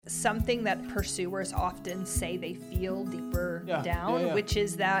something that pursuers often say they feel deeper down, which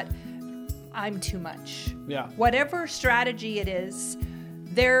is that I'm too much. Yeah. Whatever strategy it is,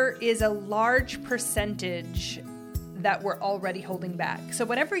 there is a large percentage that we're already holding back. So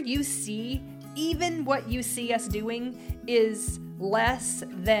whatever you see, even what you see us doing, is less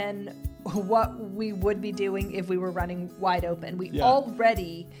than what we would be doing if we were running wide open. We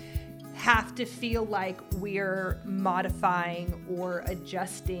already have to feel like we're modifying or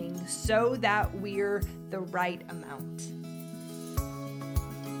adjusting so that we're the right amount.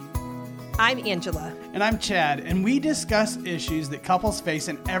 I'm Angela. And I'm Chad, and we discuss issues that couples face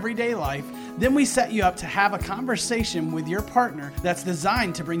in everyday life. Then we set you up to have a conversation with your partner that's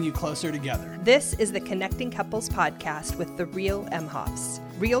designed to bring you closer together. This is the Connecting Couples podcast with the real Emhoffs.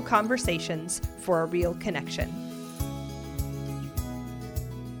 Real conversations for a real connection.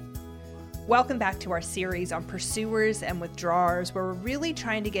 Welcome back to our series on pursuers and withdrawers, where we're really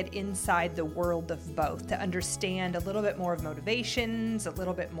trying to get inside the world of both to understand a little bit more of motivations, a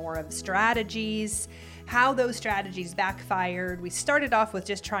little bit more of strategies, how those strategies backfired. We started off with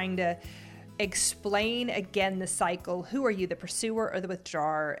just trying to explain again the cycle. Who are you, the pursuer or the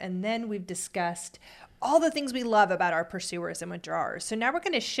withdrawer? And then we've discussed all the things we love about our pursuers and withdrawers. So now we're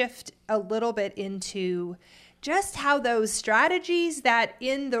going to shift a little bit into just how those strategies that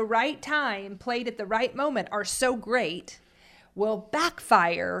in the right time, played at the right moment, are so great, will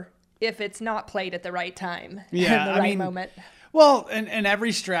backfire if it's not played at the right time, in the right moment. Well, and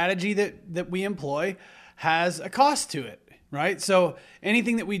every strategy that we employ has a cost to it, right? So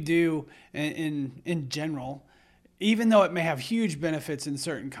anything that we do in general, even though it may have huge benefits in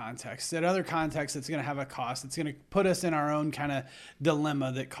certain contexts, at other contexts, it's going to have a cost. It's going to put us in our own kind of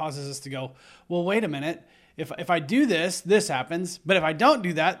dilemma that causes us to go, well, wait a minute. If I do this happens, but if I don't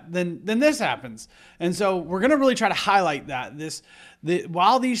do that, then this happens. And so we're going to really try to highlight that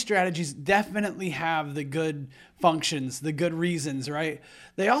while these strategies definitely have the good functions, the good reasons, right?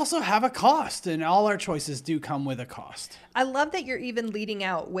 They also have a cost, and all our choices do come with a cost. I love that you're even leading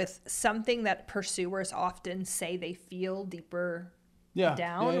out with something that pursuers often say they feel deeper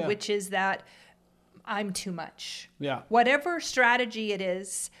down, which is that I'm too much. Yeah. Whatever strategy it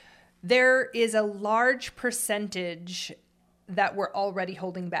is, there is a large percentage that we're already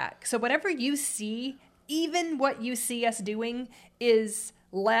holding back. So whatever you see, even what you see us doing, is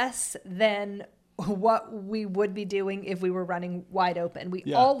less than what we would be doing if we were running wide open. We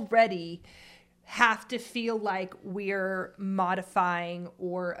already have to feel like we're modifying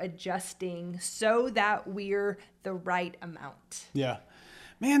or adjusting so that we're the right amount. Yeah.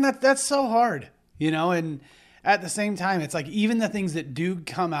 Man, that's so hard, and at the same time, it's like even the things that do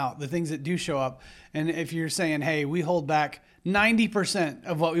come out, the things that do show up. And if you're saying, hey, we hold back 90%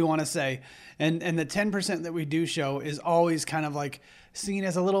 of what we want to say, and the 10% that we do show is always kind of like seen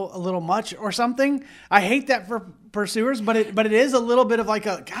as a little much or something. I hate that for pursuers, but it is a little bit of like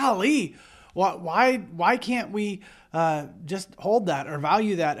a golly, why can't we just hold that or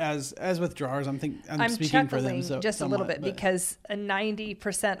value that as withdrawers? I'm speaking for them just a little bit, because a 90%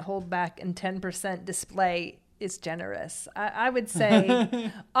 holdback and 10% display is generous. I would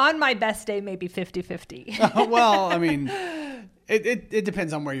say on my best day, maybe 50-50. Well, it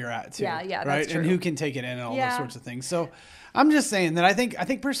depends on where you're at too. Yeah, right? That's true. And who can take it in and all those sorts of things. So I'm just saying that I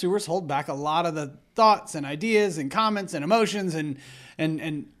think pursuers hold back a lot of the thoughts and ideas and comments and emotions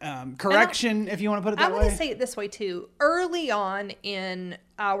and correction, if you want to put it that way. I'm going to say it this way too. Early on in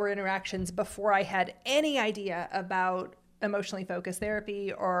our interactions, before I had any idea about emotionally focused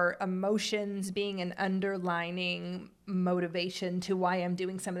therapy or emotions being an underlining motivation to why I'm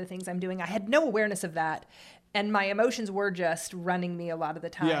doing some of the things I'm doing, I had no awareness of that. And my emotions were just running me a lot of the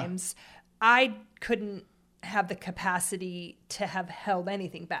times. Yeah. I couldn't have the capacity to have held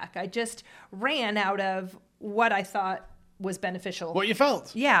anything back. I just ran out of what I thought was beneficial. What you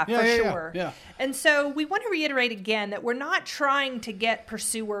felt. Yeah, for sure. Yeah. And so we want to reiterate again that we're not trying to get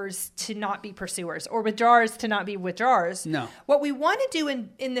pursuers to not be pursuers or withdrawers to not be withdrawers. No. What we want to do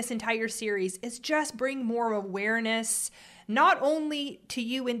in this entire series is just bring more awareness, not only to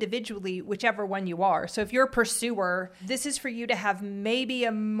you individually, whichever one you are. So if you're a pursuer, this is for you to have maybe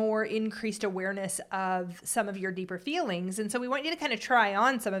a more increased awareness of some of your deeper feelings. And so we want you to kind of try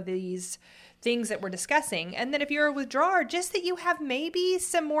on some of these things that we're discussing. And then if you're a withdrawer, just that you have maybe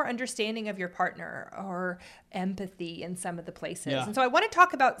some more understanding of your partner or empathy in some of the places. Yeah. And so I want to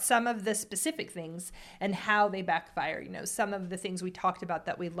talk about some of the specific things and how they backfire, some of the things we talked about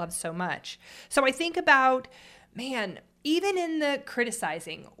that we love so much. So I think about, even in the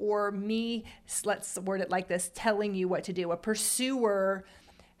criticizing or me, let's word it like this, telling you what to do, a pursuer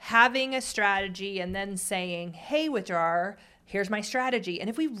having a strategy and then saying, hey, withdrawer, here's my strategy. And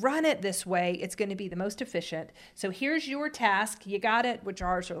if we run it this way, it's going to be the most efficient. So here's your task. You got it.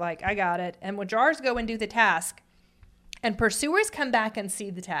 Withdrawers are like, I got it. And withdrawers go and do the task. And pursuers come back and see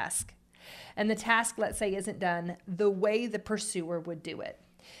the task. And the task, let's say, isn't done the way the pursuer would do it.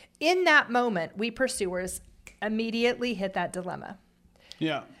 In that moment, we pursuers immediately hit that dilemma.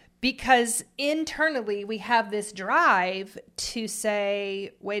 Yeah. Because internally, we have this drive to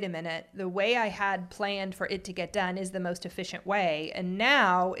say, wait a minute, the way I had planned for it to get done is the most efficient way. And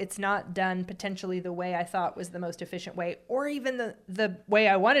now it's not done potentially the way I thought was the most efficient way, or even the way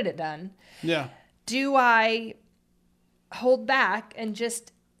I wanted it done. Yeah. Do I hold back and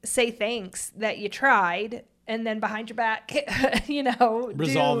just say thanks that you tried, and then behind your back,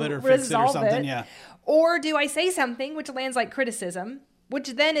 resolve it or fix it or something? Yeah. Or do I say something which lands like criticism,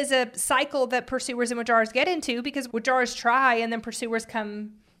 which then is a cycle that pursuers and withdrawers get into, because withdrawers try and then pursuers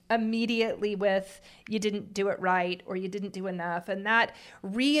come immediately with, you didn't do it right, or you didn't do enough. And that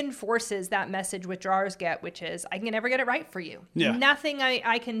reinforces that message withdrawers get, which is, I can never get it right for you. Yeah. Nothing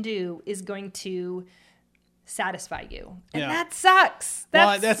I can do is going to satisfy you. And that sucks.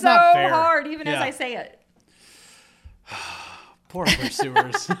 That's so not fair. hard, even as I say it. Poor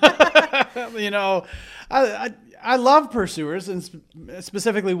pursuers. I love pursuers, and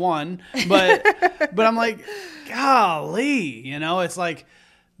specifically one, but I'm like, golly, it's like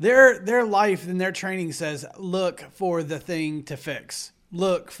their life and their training says, look for the thing to fix.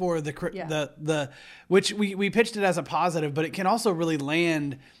 Look for the which we pitched it as a positive, but it can also really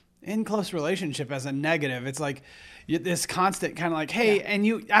land in close relationship as a negative. It's like this constant kind of like, hey,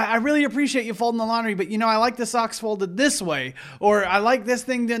 and I really appreciate you folding the laundry, but I like the socks folded this way, or I like this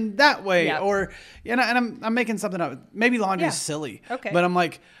thing done that way, or and I'm making something up. Maybe laundry is silly, but I'm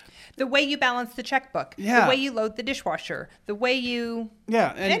like, the way you balance the checkbook, the way you load the dishwasher, the way you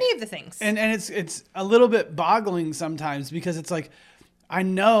any of the things, and it's a little bit boggling sometimes, because it's like, I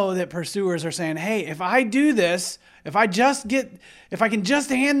know that pursuers are saying, hey, if I do this, if I can just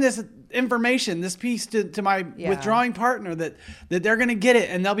hand this information, this piece to my withdrawing partner, that they're going to get it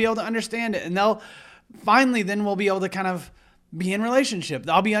and they'll be able to understand it, and they'll finally, then we'll be able to kind of be in relationship.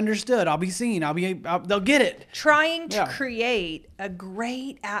 I'll be understood. I'll be seen. They'll get it. Trying to create a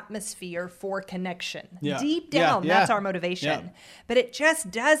great atmosphere for connection. Deep down, that's our motivation. But it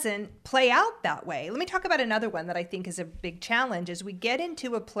just doesn't play out that way. Let me talk about another one that I think is a big challenge. Is we get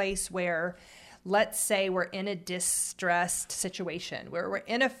into a place where, let's say we're in a distressed situation, where we're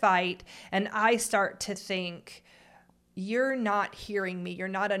in a fight, and I start to think, you're not hearing me, you're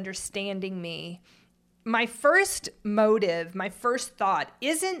not understanding me. My first motive, my first thought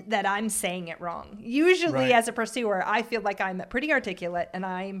isn't that I'm saying it wrong. Usually as a pursuer, I feel like I'm pretty articulate and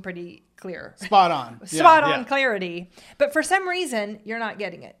I'm pretty clear. Spot on. Spot on clarity. But for some reason, you're not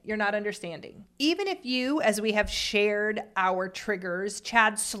getting it. You're not understanding. Even if you, as we have shared our triggers,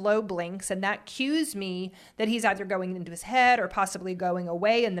 Chad slow blinks, and that cues me that he's either going into his head or possibly going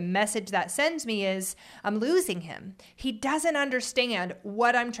away. And the message that sends me is, I'm losing him. He doesn't understand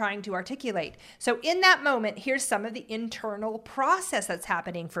what I'm trying to articulate. So in that moment, here's some of the internal process that's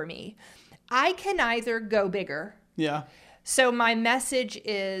happening for me. I can either go bigger. Yeah. So my message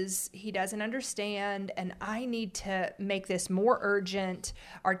is, he doesn't understand, and I need to make this more urgent,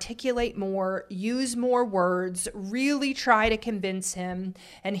 articulate more, use more words, really try to convince him.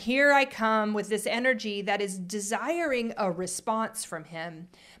 And here I come with this energy that is desiring a response from him.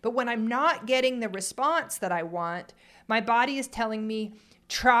 But when I'm not getting the response that I want, my body is telling me,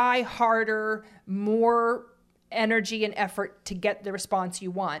 try harder, more energy and effort to get the response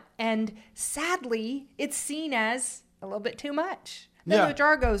you want. And sadly, it's seen as a little bit too much. Then the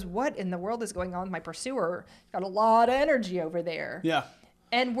withdrawer goes, what in the world is going on with my pursuer? Got a lot of energy over there. Yeah.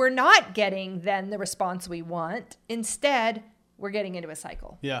 And we're not getting then the response we want. Instead, we're getting into a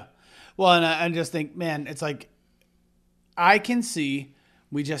cycle. Yeah. Well, and I just think, man, it's like, I can see,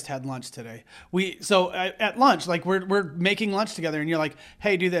 we just had lunch today. So at lunch, like we're making lunch together, and you're like,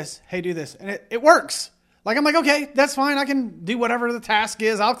 hey, do this. Hey, do this. And it works. Like, I'm like, okay, that's fine. I can do whatever the task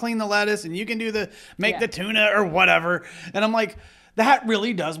is. I'll clean the lettuce, and you can do make the tuna or whatever. And I'm like, that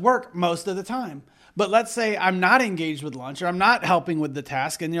really does work most of the time. But let's say I'm not engaged with lunch, or I'm not helping with the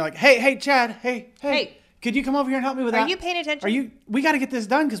task, and you're like, hey, Chad, hey. Could you come over here and help me with that? Are you paying attention? We got to get this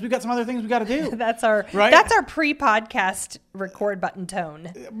done because we've got some other things we got to do. That's our pre-podcast record button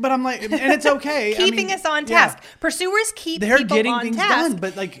tone. But I'm like, and it's okay. Keeping us on task. Yeah. Pursuers keep people on task. They're getting things done,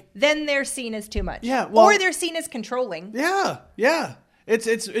 but like, then they're seen as too much. Yeah, well, or they're seen as controlling. Yeah.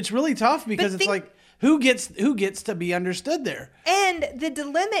 It's really tough because it's like, who gets to be understood there? And the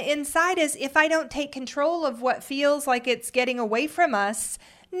dilemma inside is, if I don't take control of what feels like it's getting away from us,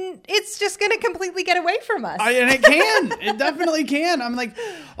 it's just going to completely get away from us. And it definitely can. I'm like,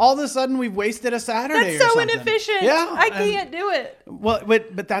 all of a sudden we've wasted a Saturday. That's or so something. inefficient. Yeah, I can't do it. Well,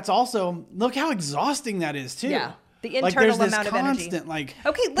 but that's also, look how exhausting that is too. Yeah. The internal amount of energy. Constant, like,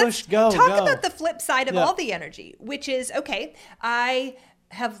 okay, let's talk about the flip side of all the energy, which is, okay, I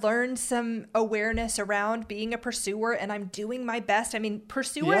have learned some awareness around being a pursuer, and I'm doing my best. I mean,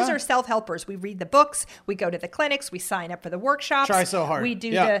 pursuers are self-helpers. We read the books, we go to the clinics, we sign up for the workshops. Try so hard. We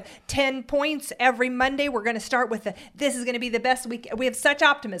do the 10 points every Monday. We're going to start with this is going to be the best week. We have such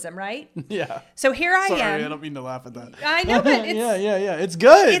optimism, right? Yeah. So here I am. Sorry, I don't mean to laugh at that. I know, but it's... yeah. It's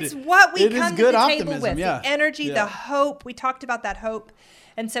good. It's what we come to the table with. Yeah. The energy, the hope. We talked about that hope.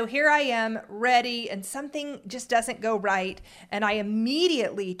 And so here I am ready, and something just doesn't go right. And I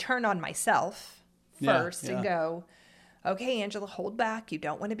immediately turn on myself first and go, okay, Angela, hold back. You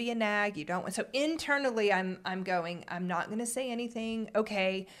don't want to be a nag. You don't want. So internally I'm going, I'm not going to say anything.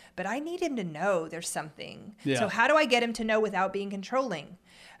 Okay. But I need him to know there's something. Yeah. So how do I get him to know without being controlling?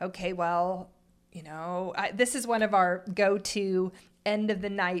 Okay. Well, this is one of our go-to end of the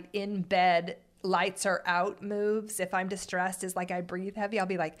night in bed, lights are out moves. If I'm distressed, is like I breathe heavy. I'll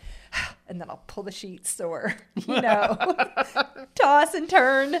be like, and then I'll pull the sheets or, toss and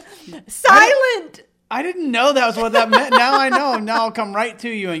turn. Silent. I didn't know that was what that meant. Now I know. Now I'll come right to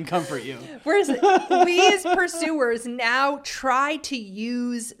you and comfort you. Whereas we as pursuers now try to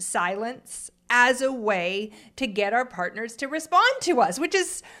use silence as a way to get our partners to respond to us, which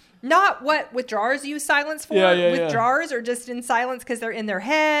is not what withdrawers use silence for. Withdrawers are just in silence because they're in their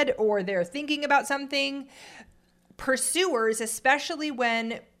head or they're thinking about something. Pursuers, especially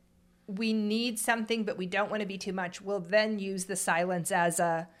when we need something but we don't want to be too much, will then use the silence as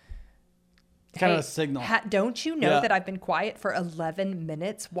a kind of a signal. Don't you know that I've been quiet for 11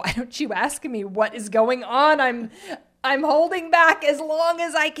 minutes? Why don't you ask me what is going on? I'm holding back as long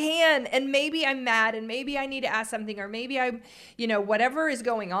as I can, and maybe I'm mad, and maybe I need to ask something, or maybe I'm, whatever is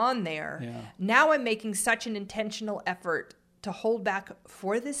going on there. Yeah. Now I'm making such an intentional effort to hold back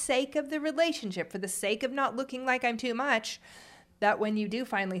for the sake of the relationship, for the sake of not looking like I'm too much, that when you do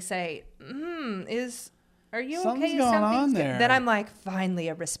finally say, are you Something's okay? Going on there. Then I'm like, finally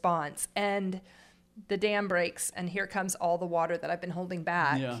a response, and the dam breaks, and here comes all the water that I've been holding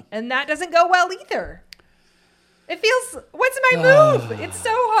back, and that doesn't go well either. It feels, what's my move? It's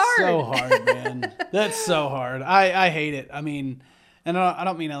so hard. So hard, man. That's so hard. I hate it. I mean, and I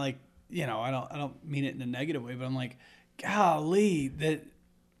don't mean I don't mean it in a negative way, but I'm like, golly, that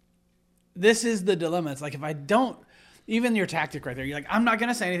this is the dilemma. It's like, if I don't, even your tactic right there, you're like, I'm not going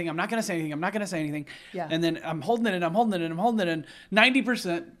to say anything. I'm not going to say anything. I'm not going to say anything. Yeah. And then I'm holding it and I'm holding it and I'm holding it in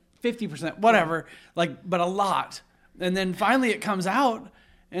 90%, 50%, whatever, but a lot. And then finally it comes out.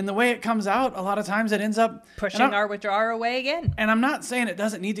 And the way it comes out, a lot of times it ends up pushing our withdrawer away again. And I'm not saying it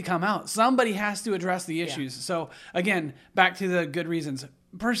doesn't need to come out. Somebody has to address the issues. Yeah. So again, back to the good reasons.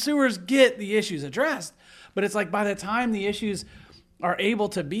 Pursuers get the issues addressed, but it's like by the time the issues are able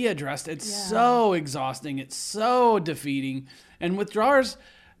to be addressed, it's so exhausting. It's so defeating. And withdrawers,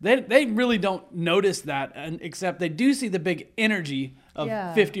 they really don't notice that, except they do see the big energy of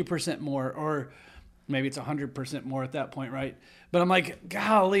 50% more, or maybe it's 100% more at that point, right? But I'm like,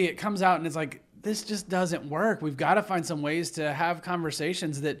 golly, it comes out and it's like, this just doesn't work. We've got to find some ways to have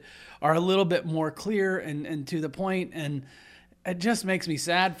conversations that are a little bit more clear and to the point. And it just makes me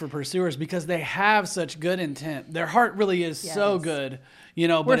sad for pursuers because they have such good intent. Their heart really is so good.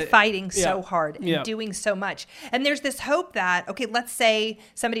 But we're fighting so hard and doing so much. And there's this hope that, okay, let's say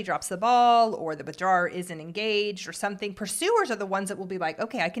somebody drops the ball or the withdrawer isn't engaged or something. Pursuers are the ones that will be like,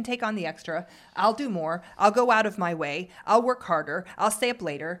 okay, I can take on the extra. I'll do more. I'll go out of my way. I'll work harder. I'll stay up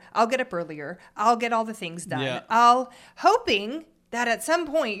later. I'll get up earlier. I'll get all the things done. Yeah. Hoping that at some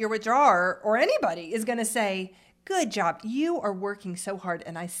point your withdrawer or anybody is going to say, good job. You are working so hard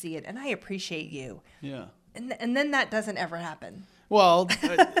and I see it and I appreciate you. Yeah. And then that doesn't ever happen. Well,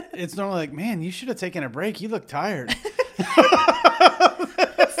 it's normally like, man, you should have taken a break. You look tired.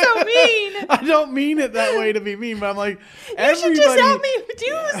 That's so mean. I don't mean it that way to be mean, but I'm like, you should just help me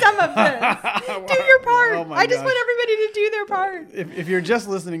do some of this. Do your part. Oh I just want everybody to do their part. If you're just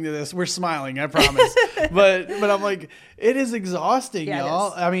listening to this, we're smiling, I promise. but I'm like, it is exhausting,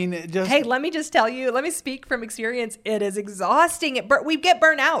 y'all. I mean, hey, let me just tell you, let me speak from experience. It is exhausting. We get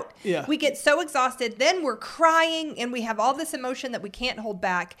burnt out. Yeah. We get so exhausted. Then we're crying and we have all this emotion that we can't hold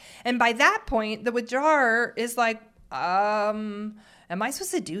back. And by that point, the withdrawer is like, am I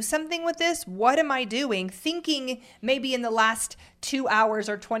supposed to do something with this? What am I doing? Thinking maybe in the last 2 hours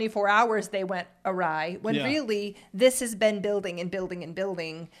or 24 hours they went awry, when really this has been building and building and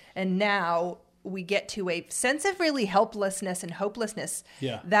building. And now we get to a sense of really helplessness and hopelessness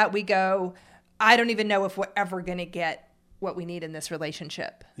that we go, I don't even know if we're ever going to get what we need in this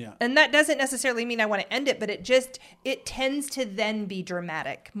relationship. Yeah. And that doesn't necessarily mean I want to end it, but it tends to then be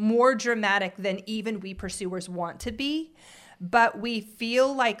dramatic, more dramatic than even we pursuers want to be. But we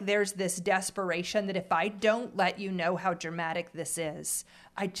feel like there's this desperation that if I don't let you know how dramatic this is,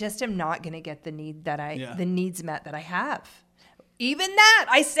 I just am not going to get the needs met that I have. Even that,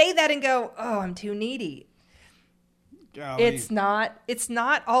 I say that and go, oh, I'm too needy. Golly. It's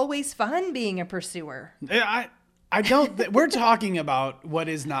not always fun being a pursuer. I don't, we're talking about what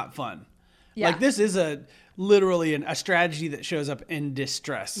is not fun. Yeah. Like this is literally a strategy that shows up in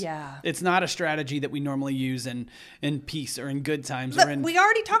distress. Yeah. It's not a strategy that we normally use in peace or in good times. But we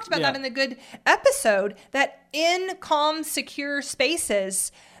already talked about that in the good episode, that in calm, secure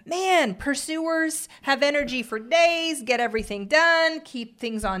spaces, man, pursuers have energy for days, get everything done, keep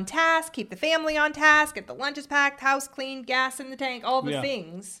things on task, keep the family on task, get the lunches packed, house cleaned, gas in the tank, all the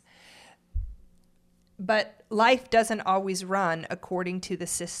things. But life doesn't always run according to the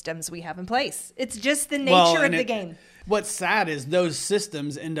systems we have in place. It's just the nature of the game. What's sad is those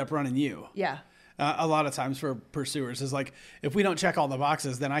systems end up running you. Yeah. A lot of times for pursuers is like, if we don't check all the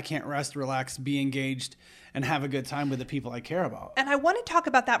boxes, then I can't rest, relax, be engaged, and have a good time with the people I care about. And I want to talk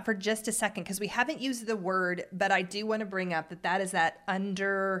about that for just a second, because we haven't used the word, but I do want to bring up that is that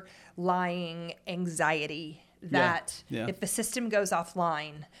underlying anxiety that if the system goes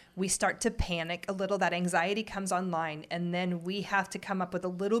offline, we start to panic a little. That anxiety comes online, and then we have to come up with a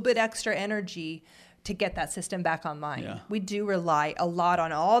little bit extra energy to get that system back online. Yeah. We do rely a lot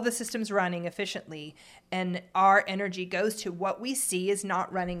on all the systems running efficiently, and our energy goes to what we see is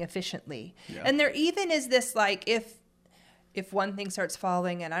not running efficiently. Yeah. And there even is this, like, if one thing starts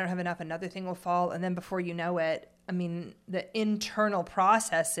falling and I don't have enough, another thing will fall, and then before you know it, I mean, the internal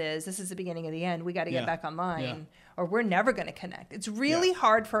process is, this is the beginning of the end. We got to get back online, or we're never going to connect. It's really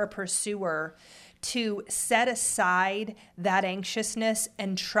hard for a pursuer to set aside that anxiousness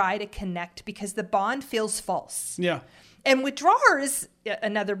and try to connect, because the bond feels false. Yeah. And withdrawers,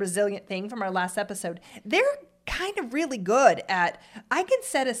 another resilient thing from our last episode, they're kind of really good at, I can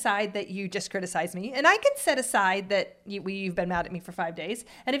set aside that you just criticized me, and I can set aside that you've been mad at me for 5 days.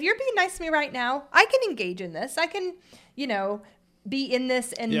 And if you're being nice to me right now, I can engage in this. I can, be in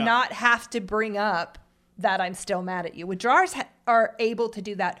this and not have to bring up that I'm still mad at you. Withdrawers are able to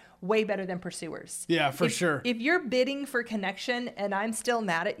do that way better than pursuers. Yeah, for sure. If you're bidding for connection and I'm still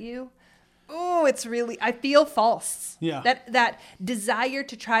mad at you, oh, it's really, I feel false. Yeah. That desire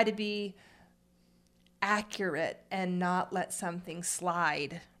to try to be accurate and not let something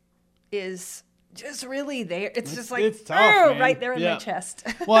slide is just really there. It's just like, it's tough, right there in my chest.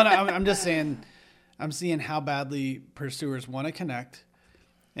 Well, I'm just saying, I'm seeing how badly pursuers want to connect,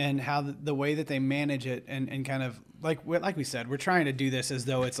 and how the way that they manage it, and kind of like we said, we're trying to do this as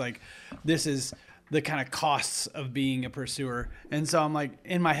though it's like, this is the kind of costs of being a pursuer. And so I'm like,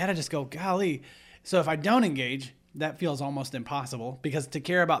 in my head, I just go, golly. So if I don't engage, that feels almost impossible, because to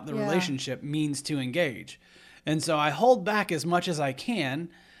care about the relationship means to engage. And so I hold back as much as I can.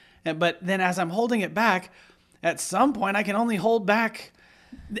 But then as I'm holding it back, at some point I can only hold back.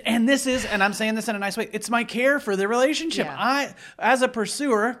 And I'm saying this in a nice way, it's my care for the relationship. Yeah. As a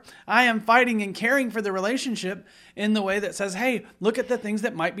pursuer, I am fighting and caring for the relationship in the way that says, hey, look at the things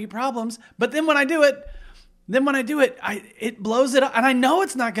that might be problems. But then when I do it, it blows it up. And I know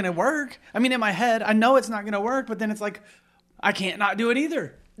it's not going to work. I mean, in my head, I know it's not going to work, but then it's like, I can't not do it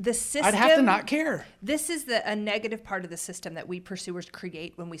either. The system, I'd have to not care. This is a negative part of the system that we pursuers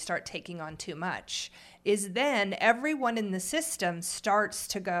create when we start taking on too much, is then everyone in the system starts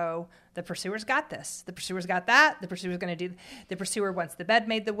to go, the pursuer's got this. The pursuer's got that. The pursuer's going to do. The pursuer wants the bed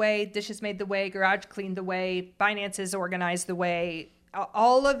made the way, dishes made the way, garage cleaned the way, finances organized the way.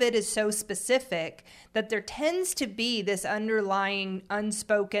 All of it is so specific that there tends to be this underlying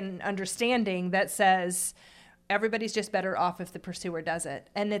unspoken understanding that says, everybody's just better off if the pursuer does it.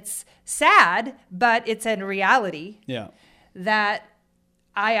 And it's sad, but it's a reality that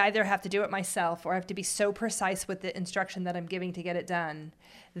I either have to do it myself, or I have to be so precise with the instruction that I'm giving to get it done,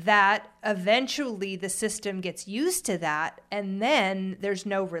 that eventually the system gets used to that, and then there's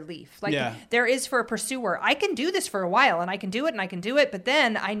no relief. Like there is for a pursuer. I can do this for a while, and I can do it, but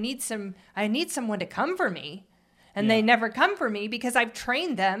then I need someone to come for me. And they never come for me because I've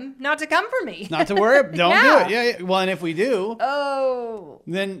trained them not to come for me. Not to worry. Don't do it. Yeah. Well, and if we do,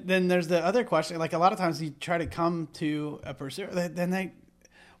 then there's the other question. Like, a lot of times you try to come to a pursuer, then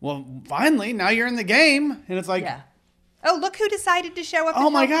finally, now you're in the game. And it's like, Oh, look who decided to show up. Oh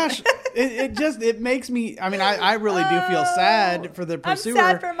my gosh. It makes me, I mean, I really do feel sad for the pursuer. I'm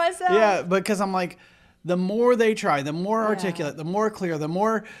sad for myself. Yeah, because I'm like, the more they try, the more articulate, the more clear, the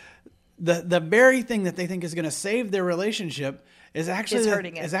more, the very thing that they think is going to save their relationship is actually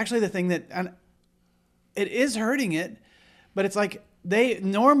hurting it. Is actually the thing that, and it is hurting it, but it's like, they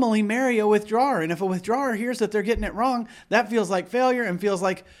normally marry a withdrawer. And if a withdrawer hears that they're getting it wrong, that feels like failure and feels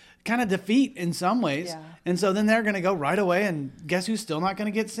like kind of defeat in some ways. Yeah. And so then they're going to go right away, and guess who's still not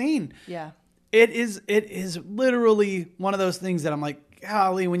going to get seen? Yeah. It is literally one of those things that I'm like,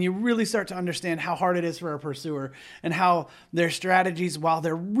 golly, when you really start to understand how hard it is for a pursuer and how their strategies, while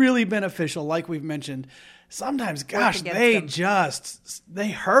they're really beneficial, like we've mentioned, sometimes, gosh, they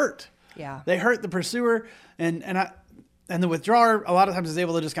hurt. Yeah. They hurt the pursuer, and the withdrawer a lot of times is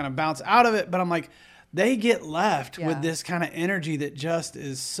able to just kind of bounce out of it. But I'm like, they get left with this kind of energy that just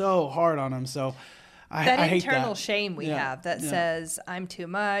is so hard on them. So I hate that. Internal shame we have that says, I'm too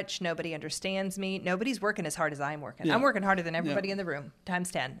much. Nobody understands me. Nobody's working as hard as I'm working. Yeah. I'm working harder than everybody in the room,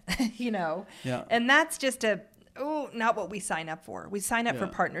 times 10, Yeah. And that's just not what we sign up for. We sign up for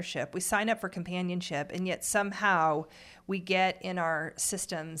partnership. We sign up for companionship. And yet somehow we get in our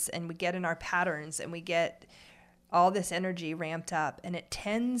systems and we get in our patterns and we get all this energy ramped up, and it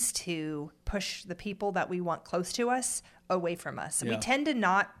tends to push the people that we want close to us away from us. We tend to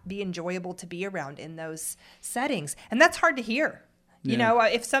not be enjoyable to be around in those settings. And that's hard to hear. You know,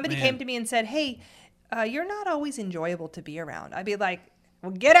 if somebody came to me and said, hey, you're not always enjoyable to be around, I'd be like,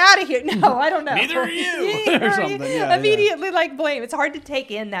 well, get out of here. No, I don't know. Neither are you. Or something. Yeah, immediately like blame. It's hard to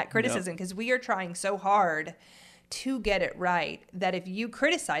take in that criticism because we are trying so hard to get it right that if you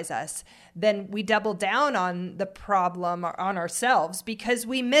criticize us, then we double down on the problem or on ourselves because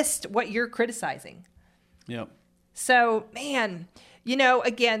we missed what you're criticizing. Yep. So, man, you know,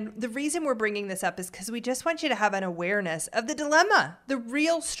 again, the reason we're bringing this up is because we just want you to have an awareness of the dilemma, the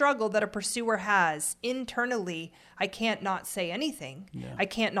real struggle that a pursuer has internally. I can't not say anything. Yeah. I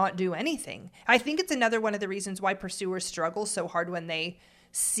can't not do anything. I think it's another one of the reasons why pursuers struggle so hard when they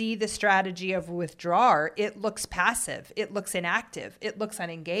see the strategy of withdrawer. It looks passive. It looks inactive. It looks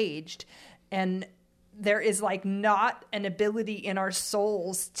unengaged. And there is like not an ability in our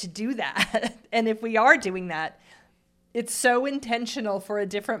souls to do that. And if we are doing that, it's so intentional for a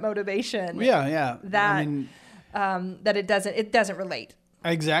different motivation. Yeah. That it doesn't relate.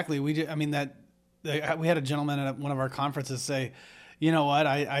 Exactly. We had a gentleman at one of our conferences say, you know what?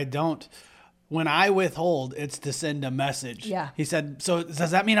 I don't. When I withhold, it's to send a message. Yeah. He said, so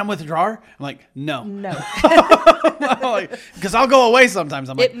does that mean I'm withdrawer? I'm like, no. No. Because I'll go away sometimes.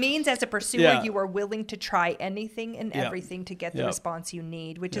 I'm like, it means as a pursuer, you are willing to try anything and everything to get the response you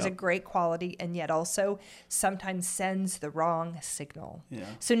need, which is a great quality and yet also sometimes sends the wrong signal. Yeah.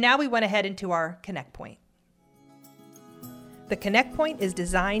 So now we want to head into our connect point. The Connect Point is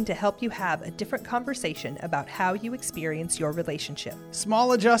designed to help you have a different conversation about how you experience your relationship.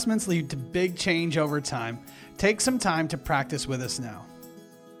 Small adjustments lead to big change over time. Take some time to practice with us now.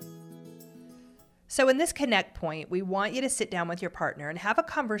 So in this Connect Point, we want you to sit down with your partner and have a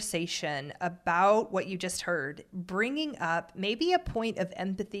conversation about what you just heard, bringing up maybe a point of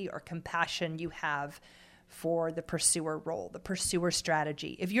empathy or compassion you have for the pursuer role, the pursuer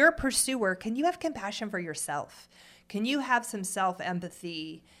strategy. If you're a pursuer, can you have compassion for yourself? Can you have some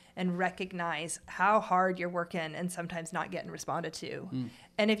self-empathy and recognize how hard you're working and sometimes not getting responded to?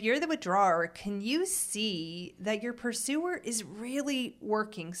 And if you're the withdrawer, can you see that your pursuer is really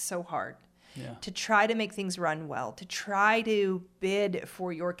working so hard to try to make things run well, to try to bid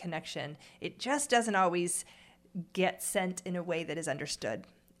for your connection? It just doesn't always get sent in a way that is understood.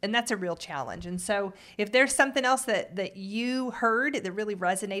 And that's a real challenge. And so if there's something else that you heard that really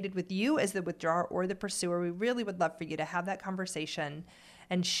resonated with you as the withdrawer or the pursuer, we really would love for you to have that conversation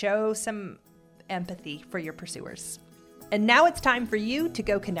and show some empathy for your pursuers. And now it's time for you to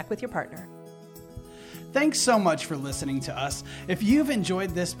go connect with your partner. Thanks so much for listening to us. If you've enjoyed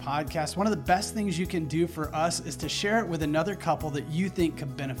this podcast, one of the best things you can do for us is to share it with another couple that you think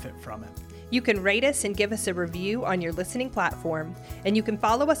could benefit from it. You can rate us and give us a review on your listening platform, and you can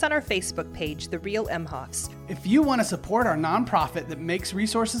follow us on our Facebook page, The Real Emhoffs. If you want to support our nonprofit that makes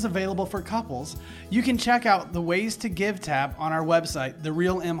resources available for couples, you can check out the Ways to Give tab on our website,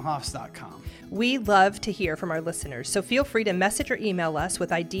 therealemhoffs.com. We love to hear from our listeners, so feel free to message or email us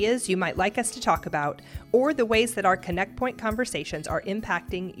with ideas you might like us to talk about or the ways that our Connect Point conversations are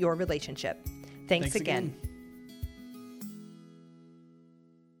impacting your relationship. Thanks again.